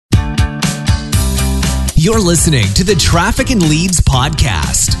You're listening to the Traffic and Leads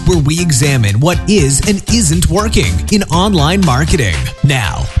podcast, where we examine what is and isn't working in online marketing.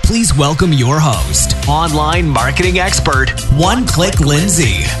 Now, please welcome your host, online marketing expert, One Click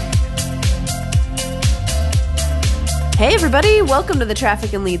Lindsay. Hey everybody, welcome to the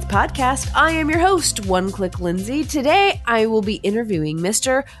Traffic and Leads podcast. I am your host, One Click Lindsay. Today, I will be interviewing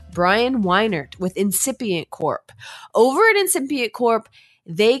Mr. Brian Weinert with Incipient Corp. Over at Incipient Corp,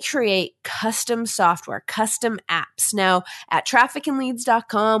 they create custom software, custom apps. Now, at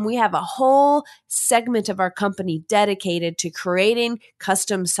trafficandleads.com, we have a whole segment of our company dedicated to creating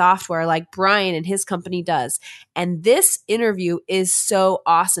custom software like Brian and his company does. And this interview is so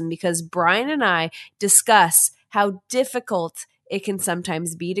awesome because Brian and I discuss how difficult it can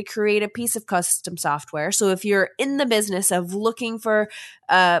sometimes be to create a piece of custom software. So if you're in the business of looking for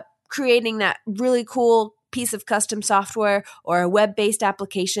creating that really cool piece of custom software or a web-based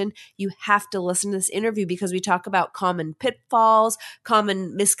application, you have to listen to this interview because we talk about common pitfalls,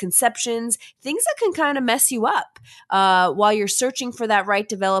 common misconceptions, things that can kind of mess you up while you're searching for that right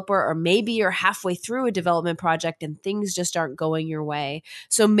developer, or maybe you're halfway through a development project and things just aren't going your way.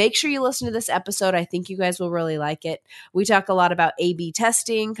 So make sure you listen to this episode. I think you guys will really like it. We talk a lot about A/B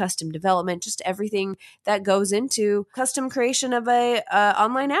testing, custom development, just everything that goes into custom creation of a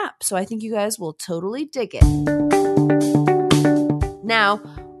online app. So I think you guys will totally dig it. Now,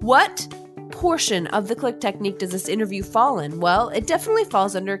 what portion of the click technique does this interview fall in? Well, it definitely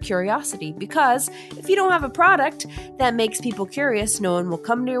falls under curiosity, because if you don't have a product that makes people curious, no one will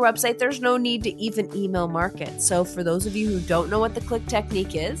come to your website. There's no need to even email market. So for those of you who don't know what the click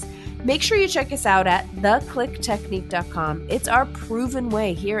technique is, make sure you check us out at theclicktechnique.com. It's our proven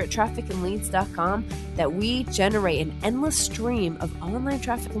way here at trafficandleads.com that we generate an endless stream of online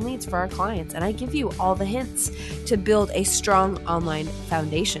traffic and leads for our clients. And I give you all the hints to build a strong online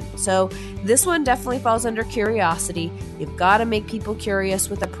foundation. So this one definitely falls under curiosity. You've got to make people curious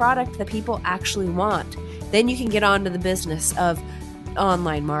with a product that people actually want. Then you can get on to the business of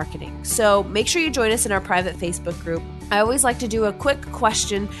online marketing. So make sure you join us in our private Facebook group. I always like to do a quick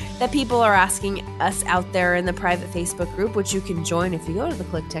question that people are asking us out there in the private Facebook group, which you can join if you go to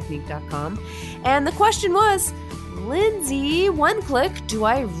theclicktechnique.com. And the question was, Lindsay, one click, do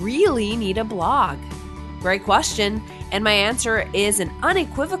I really need a blog? Great question. And my answer is an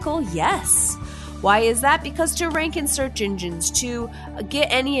unequivocal yes. Why is that? Because to rank in search engines, to get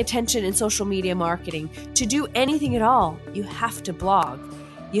any attention in social media marketing, to do anything at all, you have to blog.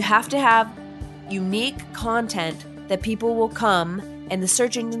 You have to have unique content that people will come and the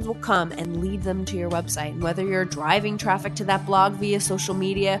search engines will come and lead them to your website. And whether you're driving traffic to that blog via social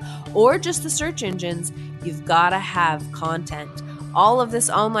media or just the search engines, you've got to have content. All of this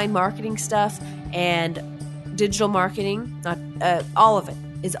online marketing stuff and digital marketing, all of it,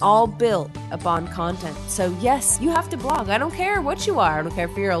 is all built upon content. So yes, you have to blog. I don't care what you are. I don't care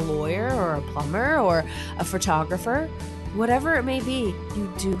if you're a lawyer or a plumber or a photographer. Whatever it may be,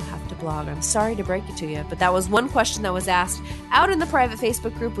 you do have to blog. I'm sorry to break it to you, but that was one question that was asked out in the private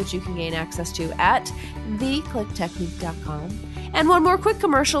Facebook group, which you can gain access to at theclicktechnique.com. And one more quick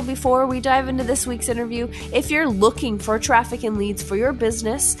commercial before we dive into this week's interview. If you're looking for traffic and leads for your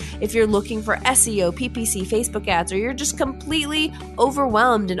business, if you're looking for SEO, PPC, Facebook ads, or you're just completely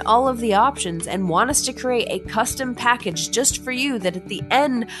overwhelmed in all of the options and want us to create a custom package just for you that at the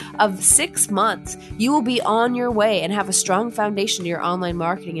end of 6 months, you will be on your way and have a strong foundation to your online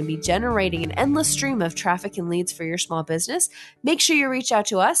marketing and be generating an endless stream of traffic and leads for your small business, make sure you reach out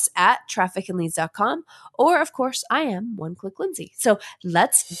to us at trafficandleads.com, or of course, I am One Click Lindsay. So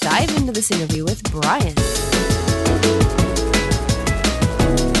let's dive into this interview with Brian.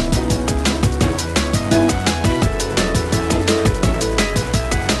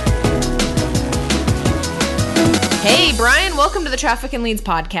 Hey, Brian, welcome to the Traffic and Leads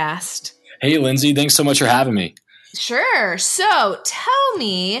podcast. Hey, Lindsay, thanks so much for having me. Sure. So tell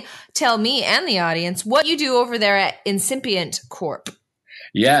me and the audience what you do over there at Incipient Corp.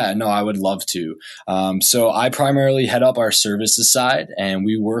 Yeah, no, I would love to. So I primarily head up our services side, and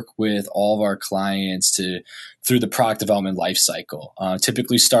we work with all of our clients through the product development lifecycle,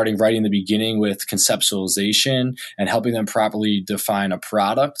 typically starting right in the beginning with conceptualization and helping them properly define a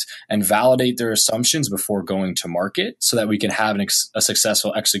product and validate their assumptions before going to market so that we can have a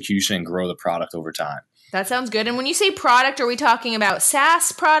successful execution and grow the product over time. That sounds good. And when you say product, are we talking about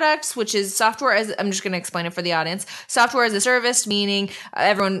SaaS products, which is software as, I'm just going to explain it for the audience, software as a service, meaning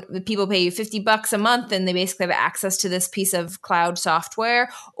people pay you $50 a month and they basically have access to this piece of cloud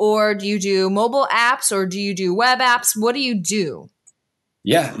software? Or do you do mobile apps, or do you do web apps? What do you do?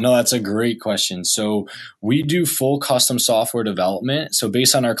 Yeah, no, that's a great question. So we do full custom software development. So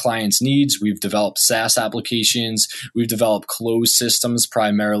based on our clients' needs, we've developed SaaS applications. We've developed closed systems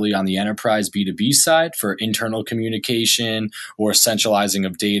primarily on the enterprise B2B side for internal communication or centralizing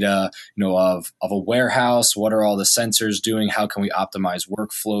of data, of a warehouse. What are all the sensors doing? How can we optimize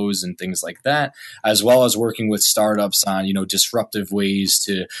workflows and things like that, as well as working with startups on, disruptive ways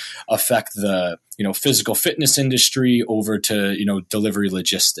to affect the physical fitness industry over to, delivery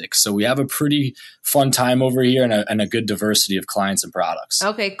logistics. So we have a pretty fun time over here and a good diversity of clients and products.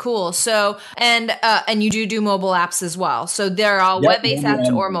 Okay, cool. So, and you do mobile apps as well. So they're all web-based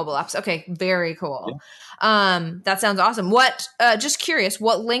apps or mobile apps. Okay. Very cool. Yep. That sounds awesome. Just curious,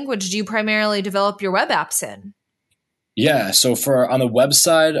 what language do you primarily develop your web apps in? Yeah. So on the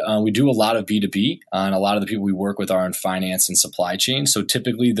website, we do a lot of B2B, and a lot of the people we work with are in finance and supply chain. So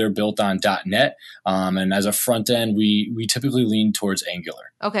typically they're built on .NET. And as a front end, we typically lean towards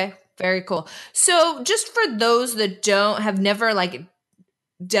Angular. Okay. Very cool. So just for those that have never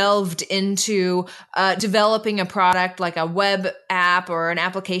delved into developing a product like a web app or an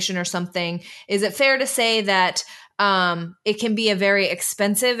application or something, is it fair to say that it can be a very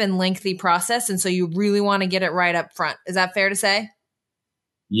expensive and lengthy process, and so you really want to get it right up front? Is that fair to say?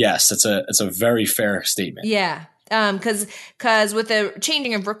 Yes, it's a very fair statement. Yeah. Because with the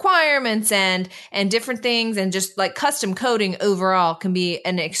changing of requirements and different things, and just like custom coding overall can be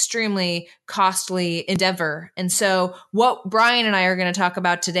an extremely costly endeavor. And so what Brian and I are going to talk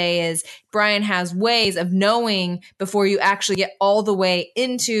about today is Brian has ways of knowing before you actually get all the way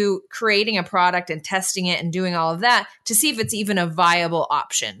into creating a product and testing it and doing all of that to see if it's even a viable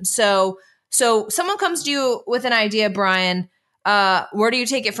option. So someone comes to you with an idea, Brian, where do you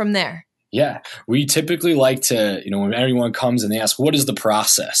take it from there? Yeah, we typically like to, when anyone comes and they ask, what is the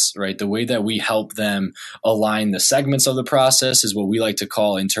process, right? The way that we help them align the segments of the process is what we like to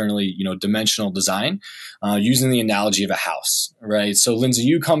call internally, dimensional design, using the analogy of a house, right? So Lindsay,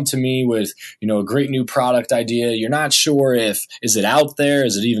 you come to me with, a great new product idea. You're not sure is it out there?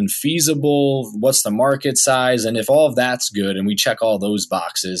 Is it even feasible? What's the market size? And if all of that's good and we check all those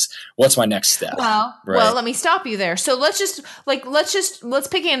boxes, what's my next step? Well, let me stop you there. So let's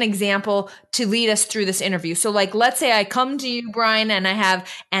pick an example to lead us through this interview. So let's say I come to you, Brian, and I have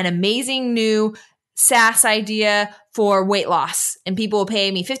an amazing new SaaS idea for weight loss, and people will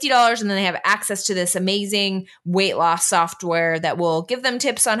pay me $50 and then they have access to this amazing weight loss software that will give them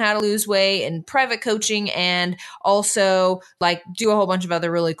tips on how to lose weight and private coaching, and also do a whole bunch of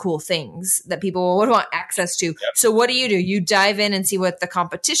other really cool things that people would want access to. Yep. So what do? You dive in and see what the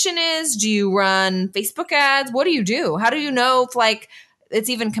competition is? Do you run Facebook ads? What do you do? How do you know if it's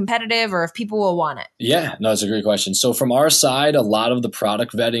even competitive or if people will want it? Yeah, no, that's a great question. So from our side, a lot of the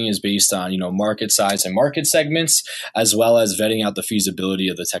product vetting is based on, market size and market segments, as well as vetting out the feasibility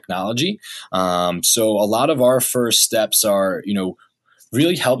of the technology. So a lot of our first steps are,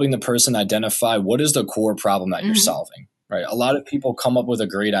 really helping the person identify what is the core problem that you're solving. Right. A lot of people come up with a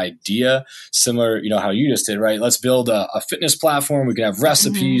great idea, similar, how you just did, right? Let's build a fitness platform. We can have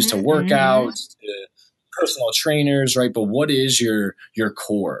recipes to work out, to personal trainers, right? But what is your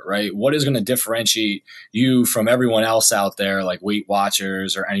core, right? What is going to differentiate you from everyone else out there, like Weight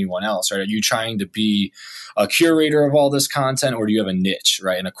Watchers or anyone else, right? Are you trying to be a curator of all this content, or do you have a niche,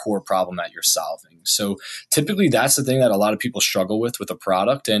 right, and a core problem that you're solving? So typically that's the thing that a lot of people struggle with a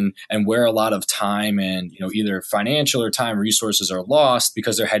product, and where a lot of time and, either financial or time resources are lost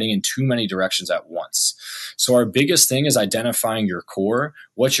because they're heading in too many directions at once. So our biggest thing is identifying your core.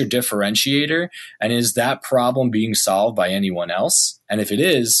 What's your differentiator? And is that problem being solved by anyone else? And if it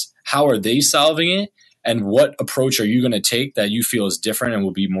is, how are they solving it? And what approach are you going to take that you feel is different and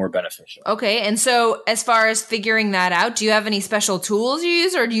will be more beneficial? Okay. And so as far as figuring that out, do you have any special tools you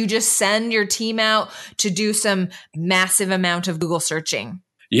use, or do you just send your team out to do some massive amount of Google searching?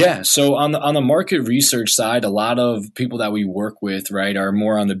 Yeah. So on the market research side, a lot of people that we work with, right, are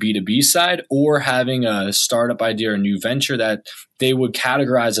more on the B2B side, or having a startup idea or new venture that they would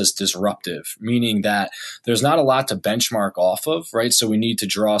categorize as disruptive, meaning that there's not a lot to benchmark off of, right? So we need to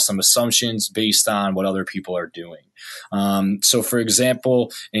draw some assumptions based on what other people are doing. So for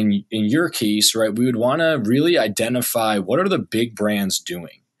example, in your case, right, we would want to really identify what are the big brands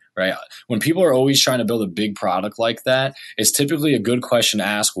doing. Right. When people are always trying to build a big product like that, it's typically a good question to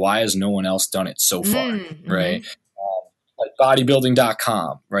ask, why has no one else done it so far? Right. Like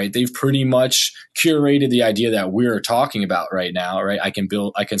bodybuilding.com, right? They've pretty much curated the idea that we're talking about right now, right? I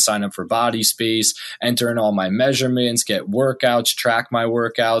can sign up for Body Space, enter in all my measurements, get workouts, track my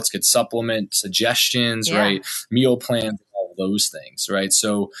workouts, get supplement suggestions, right? Meal plans, all those things, right?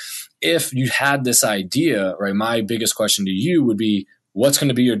 So if you had this idea, right, my biggest question to you would be, what's going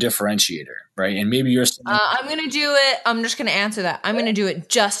to be your differentiator, right? And maybe you're I'm going to do it. I'm just going to answer that. I'm going to do it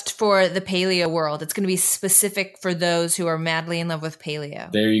just for the paleo world. It's going to be specific for those who are madly in love with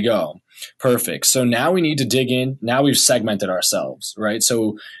paleo. There you go. Perfect. So now we need to dig in. Now we've segmented ourselves, right?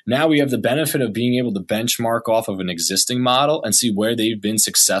 So now we have the benefit of being able to benchmark off of an existing model and see where they've been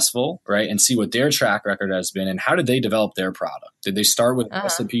successful, right? And see what their track record has been and how did they develop their product? Did they start with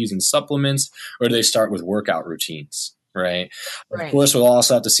recipes and supplements, or did they start with workout routines? Right. Of course, we'll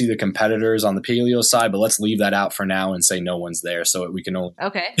also have to see the competitors on the paleo side, but let's leave that out for now and say no one's there so that we can only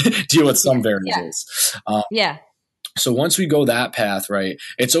deal with some variables. So once we go that path, right,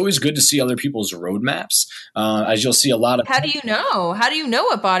 it's always good to see other people's roadmaps. As you'll see a lot of. How do you know? How do you know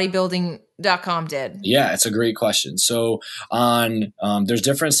what bodybuilding.com did? Yeah, it's a great question. So on there's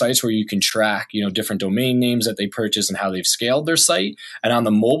different sites where you can track, different domain names that they purchase and how they've scaled their site. And on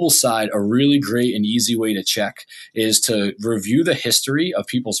the mobile side, a really great and easy way to check is to review the history of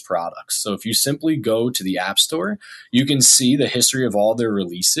people's products. So if you simply go to the App Store, you can see the history of all their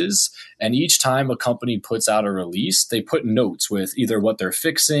releases. And each time a company puts out a release, they put notes with either what they're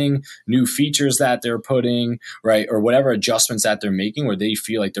fixing, new features that they're putting, right, or whatever adjustments that they're making where they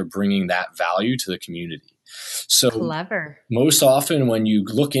feel like they're bringing that value to the community. So clever. Most often when you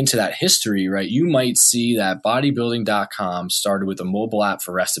look into that history, right, you might see that bodybuilding.com started with a mobile app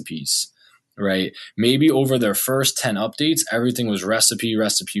for recipes. Right. Maybe over their first 10 updates, everything was recipe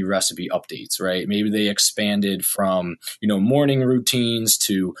updates, right? Maybe they expanded from, morning routines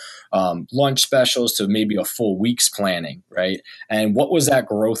to lunch specials to maybe a full week's planning, right? And what was that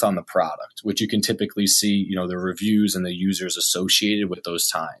growth on the product, which you can typically see, the reviews and the users associated with those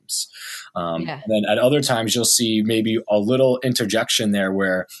times. And then at other times, you'll see maybe a little interjection there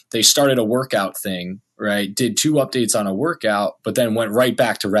where they started a workout thing, right? Did 2 updates on a workout, but then went right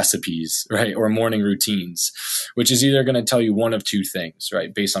back to recipes, right? Or morning routines, which is either going to tell you one of 2 things,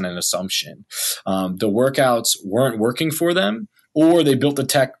 right? Based on an assumption. The workouts weren't working for them, or they built the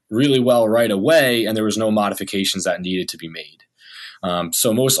tech really well right away and there was no modifications that needed to be made.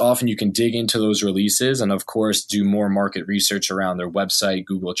 So most often you can dig into those releases and of course do more market research around their website,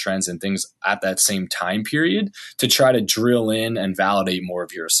 Google Trends and things at that same time period to try to drill in and validate more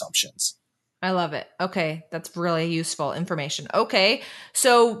of your assumptions. I love it. Okay. That's really useful information. Okay.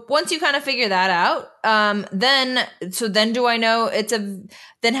 So once you kind of figure that out, then do I know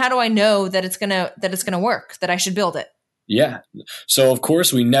then how do I know that it's going to work, that I should build it? Yeah. So of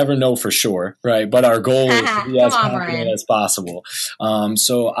course we never know for sure, right? But our goal is to be as confident as possible.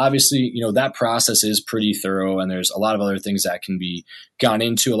 So obviously, that process is pretty thorough and there's a lot of other things that can be gone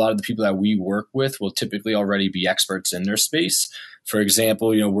into. A lot of the people that we work with will typically already be experts in their space. For example,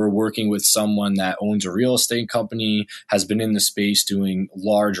 we're working with someone that owns a real estate company, has been in the space doing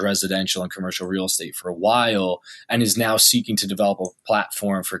large residential and commercial real estate for a while, and is now seeking to develop a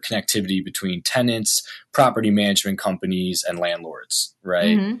platform for connectivity between tenants, property management companies, and landlords,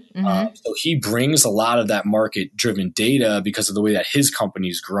 right? So he brings a lot of that market-driven data because of the way that his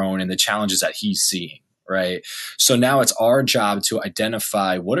company's grown and the challenges that he's seeing. Right. So now it's our job to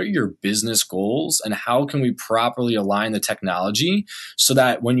identify what are your business goals and how can we properly align the technology so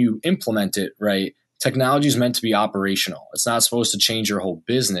that when you implement it, right, technology is meant to be operational. It's not supposed to change your whole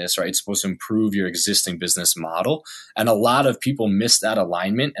business, right? It's supposed to improve your existing business model. And a lot of people miss that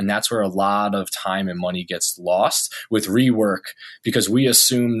alignment. And that's where a lot of time and money gets lost with rework because we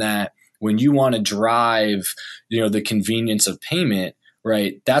assume that when you want to drive, the convenience of payment,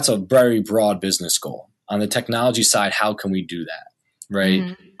 right, that's a very broad business goal. On the technology side, how can we do that,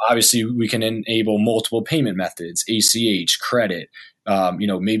 right? Obviously, we can enable multiple payment methods, ACH, credit,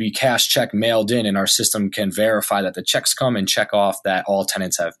 maybe cash check mailed in, and our system can verify that the checks come and check off that all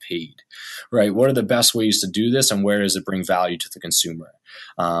tenants have paid, right? What are the best ways to do this, and where does it bring value to the consumer?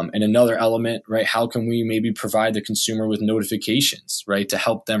 And another element, right? How can we maybe provide the consumer with notifications, right, to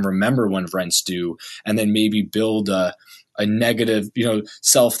help them remember when rent's due, and then maybe build a negative,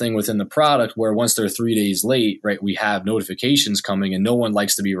 self thing within the product where once they're 3 days late, right, we have notifications coming and no one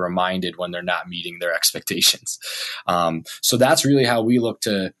likes to be reminded when they're not meeting their expectations. So that's really how we look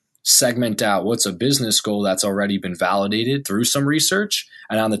to segment out what's a business goal that's already been validated through some research.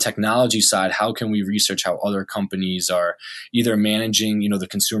 And on the technology side, how can we research how other companies are either managing, the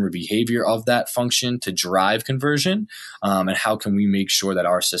consumer behavior of that function to drive conversion? And how can we make sure that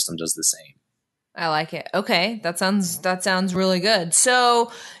our system does the same? I like it. Okay. That sounds really good. So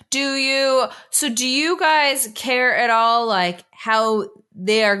do you guys care at all, like how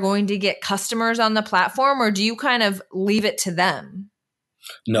they are going to get customers on the platform, or do you kind of leave it to them?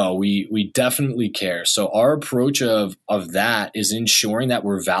 No, we definitely care. So our approach of that is ensuring that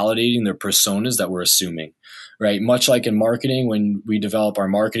we're validating the personas that we're assuming, right? Much like in marketing, when we develop our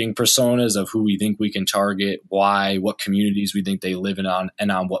marketing personas of who we think we can target, why, what communities we think they live in on,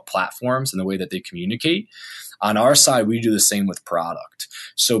 and on what platforms and the way that they communicate. On our side, we do the same with product.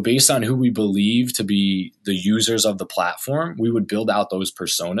 So based on who we believe to be the users of the platform, we would build out those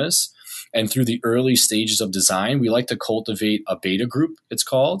personas. And through the early stages of design, we like to cultivate a beta group, it's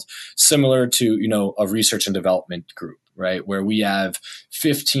called, similar to, a research and development group, right? Where we have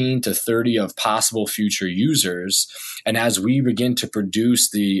 15 to 30 of possible future users. And as we begin to produce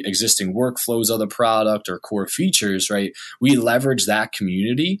the existing workflows of the product or core features, right, we leverage that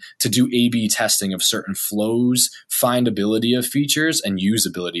community to do A/B testing of certain flows, findability of features, and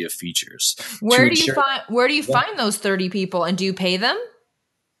usability of features. Where do you find those 30 people, and do you pay them?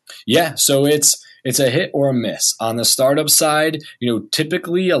 Yeah, so it's a hit or a miss. On the startup side,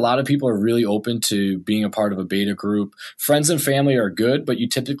 typically a lot of people are really open to being a part of a beta group. Friends and family are good, but you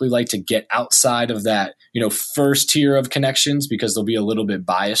typically like to get outside of that, first tier of connections because they'll be a little bit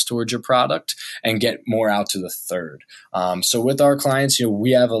biased towards your product and get more out to the third. So with our clients,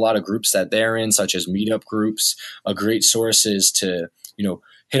 we have a lot of groups that they're in, such as meetup groups. A great source is to,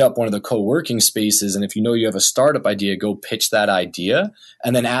 hit up one of the co-working spaces. And if you have a startup idea, go pitch that idea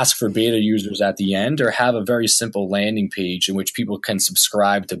and then ask for beta users at the end, or have a very simple landing page in which people can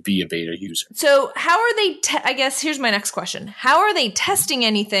subscribe to be a beta user. So how are they, I guess here's my next question. How are they testing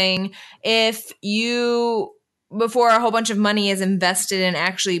anything if before a whole bunch of money is invested in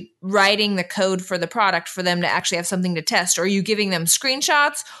actually writing the code for the product for them to actually have something to test? Or are you giving them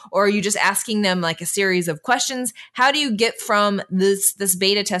screenshots, or are you just asking them like a series of questions? How do you get from this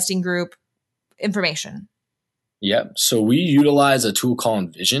beta testing group information? Yeah. So we utilize a tool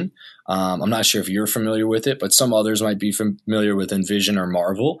called InVision. I'm not sure if you're familiar with it, but some others might be familiar with InVision or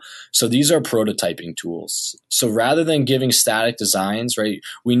Marvel. So these are prototyping tools. So rather than giving static designs, right,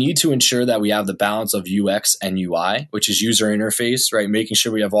 we need to ensure that we have the balance of UX and UI, which is user interface, right? Making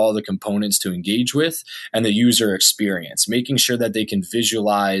sure we have all the components to engage with, and the user experience, making sure that they can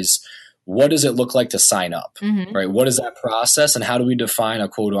visualize what does it look like to sign up, right? What is that process, and how do we define a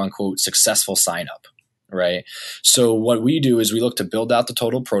quote unquote successful sign up? Right. So what we do is we look to build out the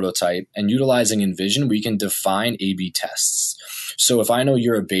total prototype, and utilizing InVision, we can define A/B tests. So if I know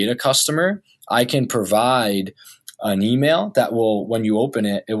you're a beta customer, I can provide an email that will, when you open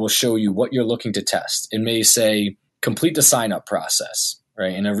it, it will show you what you're looking to test. It may say, complete the sign up process.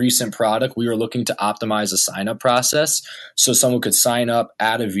 Right. In a recent product, we were looking to optimize the sign up process so someone could sign up,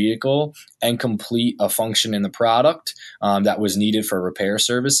 add a vehicle, and complete a function in the product that was needed for repair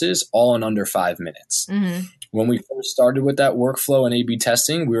services, all in under 5 minutes. When we first started with that workflow and A/B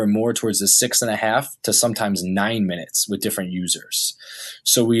testing, we were more towards the 6.5 to sometimes 9 minutes with different users.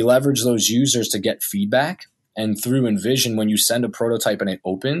 So we leverage those users to get feedback. And through InVision, when you send a prototype and it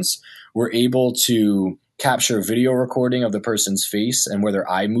opens, we're able to capture a video recording of the person's face and where their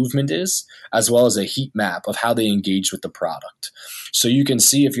eye movement is, as well as a heat map of how they engage with the product. So you can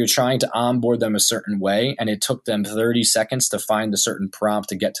see if you're trying to onboard them a certain way and it took them 30 seconds to find a certain prompt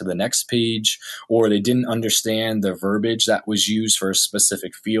to get to the next page, or they didn't understand the verbiage that was used for a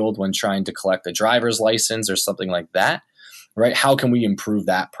specific field when trying to collect a driver's license or something like that, right? How can we improve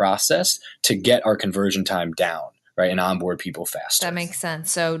that process to get our conversion time down? Right, and onboard people faster. That makes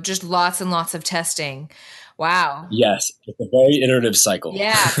sense. So just lots and lots of testing. Wow. Yes, it's a very iterative cycle.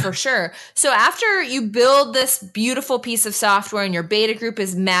 Yeah, for sure. So after you build this beautiful piece of software and your beta group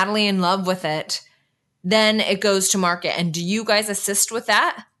is madly in love with it, then it goes to market. And do you guys assist with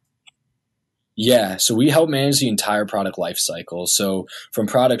that? Yeah, so we help manage the entire product lifecycle. So from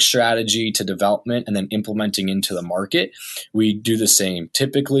product strategy to development and then implementing into the market, we do the same.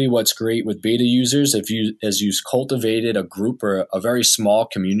 Typically, what's great with beta users, as you've cultivated a group or a very small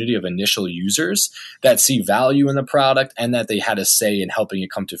community of initial users that see value in the product and that they had a say in helping it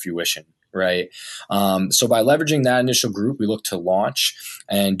come to fruition. Right. So by leveraging that initial group, we look to launch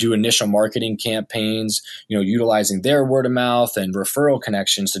and do initial marketing campaigns, utilizing their word of mouth and referral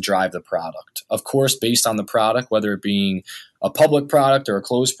connections to drive the product. Of course, based on the product, whether it being a public product or a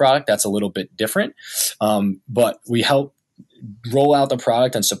closed product, that's a little bit different. But we help roll out the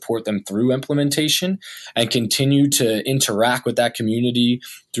product and support them through implementation and continue to interact with that community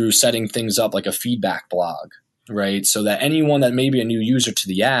through setting things up like a feedback blog. Right. So that anyone that may be a new user to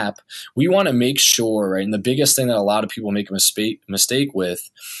the app, we want to make sure, right. And the biggest thing that a lot of people make a mistake with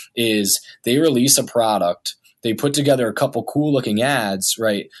is they release a product. They put together a couple cool looking ads,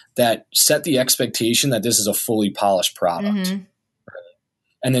 right, that set the expectation that this is a fully polished product. Right?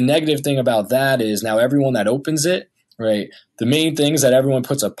 And the negative thing about that is now everyone that opens it right? The main things that everyone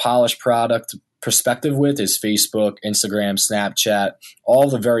puts a polished product perspective with is Facebook, Instagram, Snapchat, all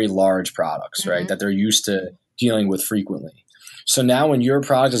the very large products, right, that they're used to dealing with frequently. So now when your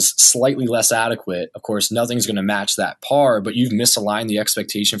product is slightly less adequate, of course, nothing's going to match that par, but you've misaligned the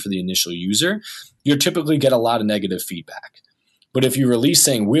expectation for the initial user, you'll typically get a lot of negative feedback. But if you release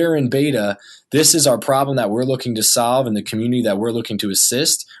saying, we're in beta, this is our problem that we're looking to solve and the community that we're looking to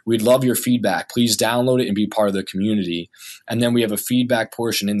assist, we'd love your feedback. Please download it and be part of the community. And then we have a feedback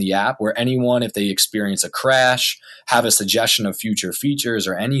portion in the app where anyone, if they experience a crash, have a suggestion of future features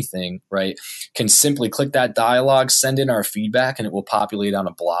or anything, right, can simply click that dialogue, send in our feedback, and it will populate on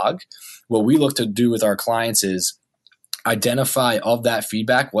a blog. What we look to do with our clients is identify of that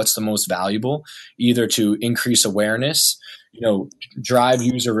feedback what's the most valuable, either to increase awareness, drive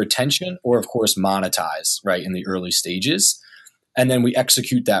user retention, or of course monetize, right, in the early stages. And then we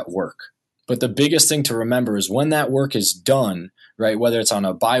execute that work. But the biggest thing to remember is when that work is done, right, whether it's on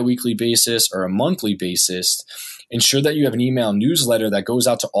a bi-weekly basis or a monthly basis, ensure that you have an email newsletter that goes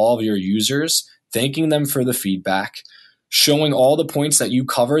out to all of your users, thanking them for the feedback, showing all the points that you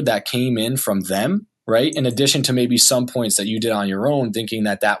covered that came in from them, right? In addition to maybe some points that you did on your own, thinking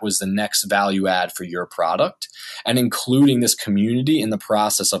that that was the next value add for your product, and including this community in the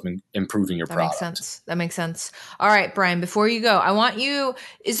process of improving your product. That makes sense. All right, Brian, before you go,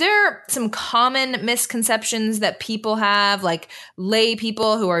 is there some common misconceptions that people have, like lay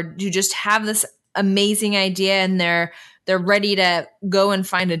people who just have this amazing idea and they're ready to go and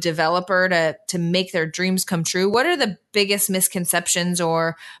find a developer to make their dreams come true? What are the biggest misconceptions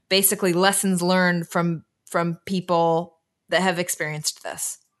or basically lessons learned from people that have experienced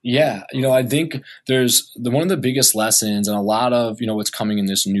this? Yeah, I think there's one of the biggest lessons, and a lot of, what's coming in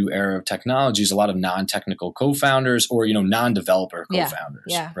this new era of technology is a lot of non-technical co-founders or, non-developer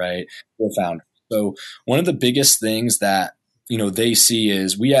co-founders, right? Co-founder. So one of the biggest things that, they see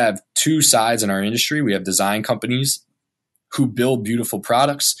is we have two sides in our industry. We have design companies who build beautiful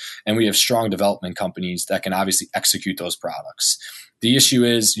products, and we have strong development companies that can obviously execute those products. The issue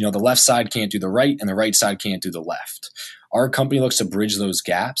is, the left side can't do the right and the right side can't do the left. Our company looks to bridge those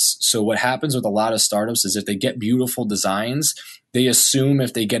gaps. So what happens with a lot of startups is if they get beautiful designs, they assume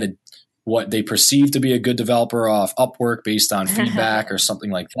if they get what they perceive to be a good developer off Upwork based on feedback or something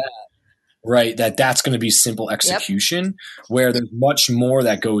like that, right, that's going to be simple execution, where there's much more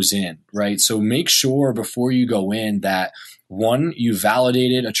that goes in, right? So make sure before you go in that, one, you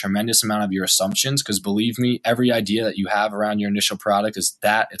validated a tremendous amount of your assumptions, because believe me, every idea that you have around your initial product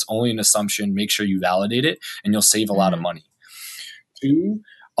it's only an assumption. Make sure you validate it and you'll save a lot of money. Two,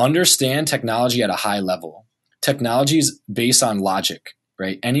 understand technology at a high level. Technology is based on logic,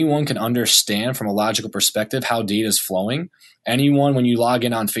 right? Anyone can understand from a logical perspective how data is flowing. Anyone, when you log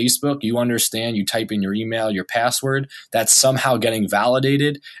in on Facebook, you understand, you type in your email, your password, that's somehow getting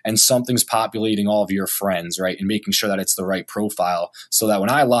validated and something's populating all of your friends, right? And making sure that it's the right profile so that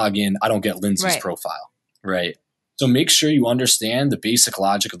when I log in, I don't get Lindsay's profile, right? So make sure you understand the basic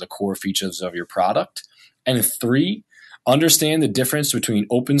logic of the core features of your product. And three, understand the difference between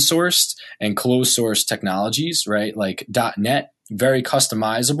open sourced and closed source technologies, right? Like .NET, very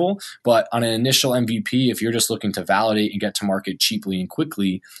customizable, but on an initial MVP, if you're just looking to validate and get to market cheaply and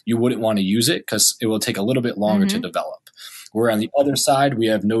quickly, you wouldn't want to use it because it will take a little bit longer to develop. Where on the other side, we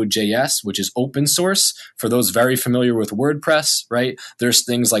have Node.js, which is open source. For those very familiar with WordPress, right, there's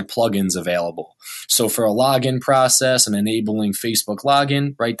things like plugins available. So for a login process and enabling Facebook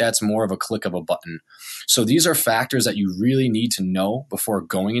login, right, that's more of a click of a button. So these are factors that you really need to know before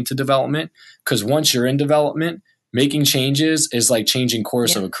going into development, because once you're in development, making changes is like changing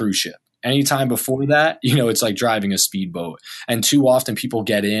course of a cruise ship. Anytime before that, it's like driving a speedboat. And too often people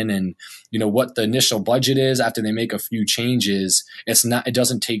get in and, what the initial budget is after they make a few changes, it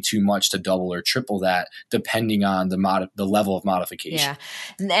doesn't take too much to double or triple that depending on the level of modification.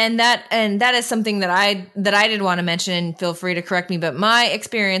 Yeah. And that is something that I did want to mention, and feel free to correct me, but my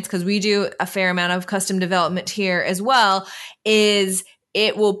experience, because we do a fair amount of custom development here as well, is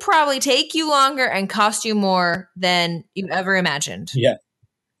it will probably take you longer and cost you more than you ever imagined. Yeah.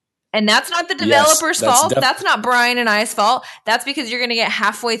 And that's not the developer's fault. That's not Brian and I's fault. That's because you're going to get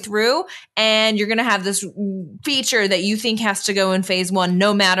halfway through and you're going to have this feature that you think has to go in phase one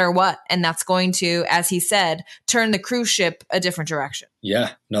no matter what. And that's going to, as he said, turn the cruise ship a different direction.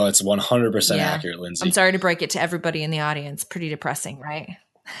 Yeah. No, it's 100% accurate, Lindsay. I'm sorry to break it to everybody in the audience. Pretty depressing, right?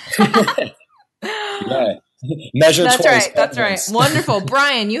 Yeah. Measure That's twice. Right. That's right. Wonderful.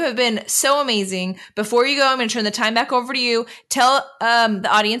 Brian, you have been so amazing. Before you go, I'm going to turn the time back over to you. Tell the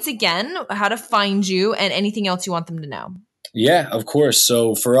audience again how to find you and anything else you want them to know. Yeah, of course.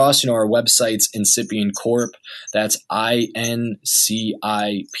 So for us, our website's Incipient Corp. That's INCIPIENT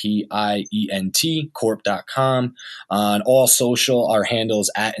corp.com. On all social, our handle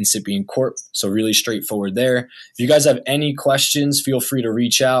is at Incipient Corp. So really straightforward there. If you guys have any questions, feel free to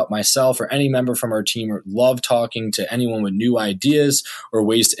reach out. Myself or any member from our team would love talking to anyone with new ideas or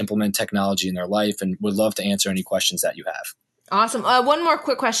ways to implement technology in their life, and would love to answer any questions that you have. Awesome. One more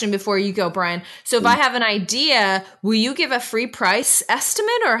quick question before you go, Brian. So if I have an idea, will you give a free price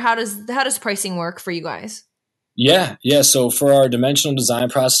estimate, or how does pricing work for you guys? Yeah. So for our dimensional design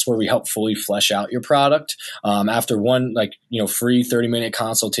process, where we help fully flesh out your product, after one free 30-minute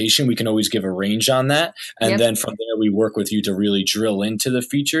consultation, we can always give a range on that. And then from there, we work with you to really drill into the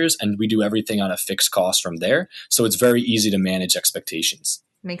features, and we do everything on a fixed cost from there. So it's very easy to manage expectations.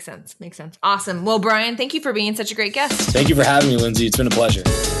 Makes sense. Awesome. Well, Brian, thank you for being such a great guest. Thank you for having me, Lindsay. It's been a pleasure.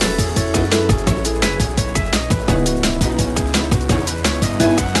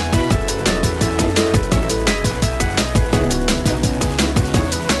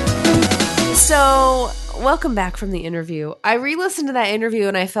 So, welcome back from the interview. I re-listened to that interview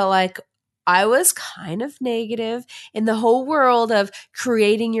and I felt like I was kind of negative in the whole world of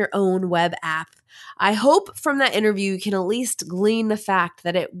creating your own web app. I hope from that interview you can at least glean the fact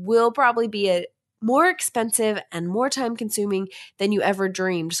that it will probably be more expensive and more time consuming than you ever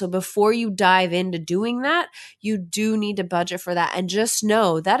dreamed. So before you dive into doing that, you do need to budget for that. And just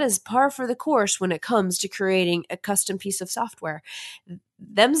know that is par for the course when it comes to creating a custom piece of software.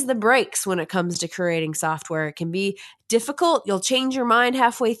 Them's the breaks when it comes to creating software. It can be difficult. You'll change your mind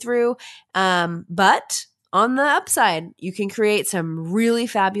halfway through. But on the upside, you can create some really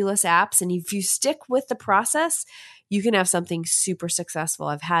fabulous apps. And if you stick with the process, you can have something super successful.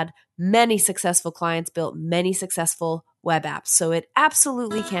 I've had many successful clients build many successful web apps. So it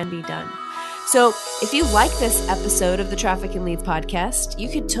absolutely can be done. So if you like this episode of the Traffic and Leads podcast, you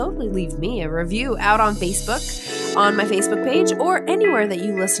could totally leave me a review out on Facebook, on my Facebook page, or anywhere that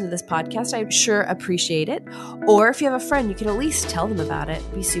you listen to this podcast. I'd sure appreciate it. Or if you have a friend, you can at least tell them about it.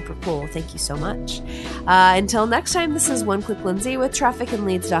 It'd be super cool. Thank you so much. Until next time, this is One Click Lindsay with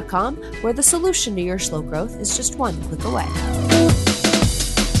trafficandleads.com, where the solution to your slow growth is just one click away.